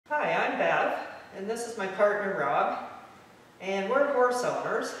I'm Bev, and this is my partner Rob, and we're horse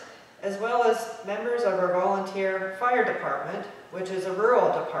owners, as well as members of our volunteer fire department, which is a rural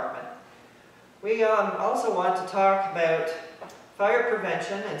department. We also want to talk about fire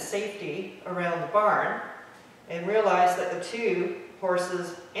prevention and safety around the barn, and realize that the two,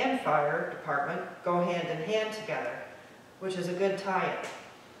 horses and fire department, go hand in hand together, which is a good tie-in.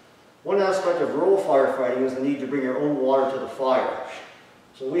 One aspect of rural firefighting is the need to bring your own water to the fire.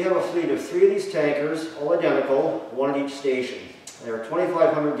 So we have a fleet of 3 of these tankers, all identical, one at each station. They are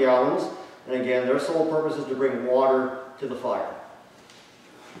 2,500 gallons, and again, their sole purpose is to bring water to the fire.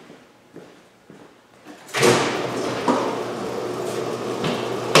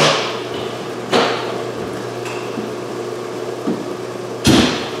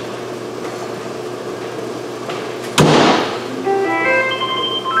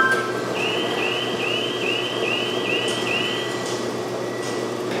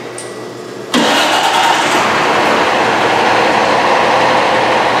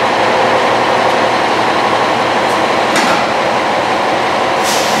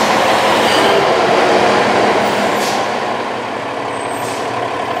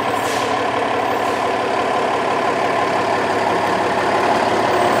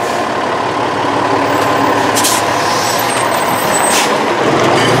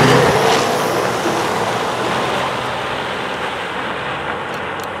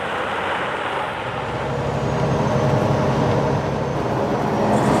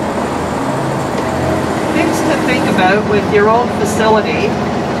 With your own facility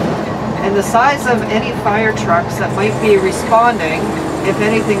and the size of any fire trucks that might be responding if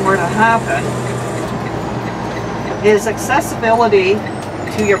anything were to happen is accessibility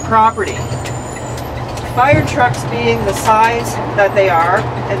to your property. Fire trucks being the size that they are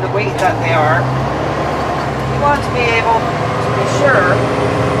and the weight that they are, you want to be able to be sure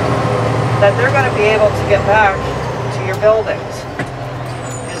that they're going to be able to get back to your buildings.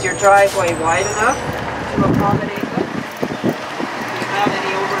 Is your driveway wide enough to accommodate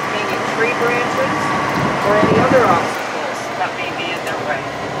any overhanging tree branches or any other obstacles that may be in their way.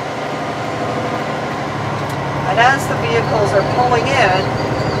 And as the vehicles are pulling in,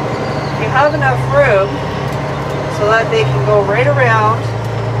 you have enough room so that they can go right around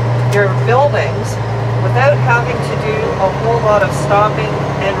your buildings without having to do a whole lot of stopping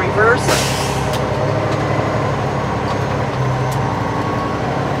and reversing.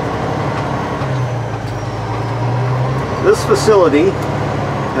 This facility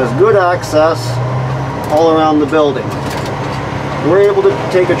has good access all around the building. We're able to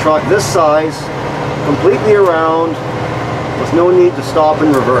take a truck this size completely around with no need to stop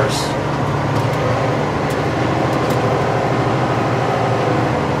and reverse.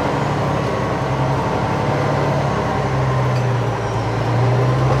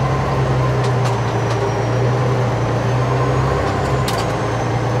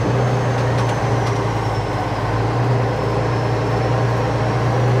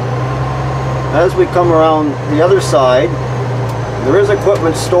 As we come around the other side, there is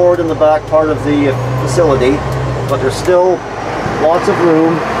equipment stored in the back part of the facility, but there's still lots of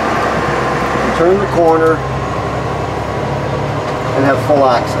room to turn the corner and have full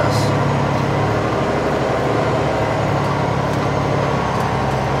access.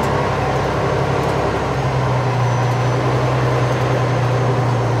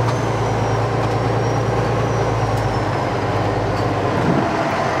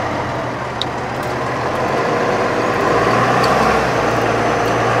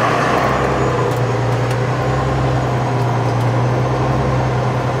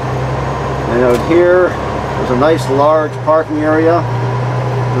 And out here, there's a nice large parking area.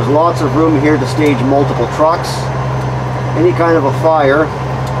 There's lots of room here to stage multiple trucks. Any kind of a fire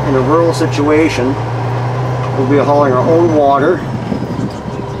in a rural situation, we'll be hauling our own water.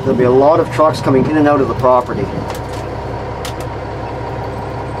 There'll be a lot of trucks coming in and out of the property.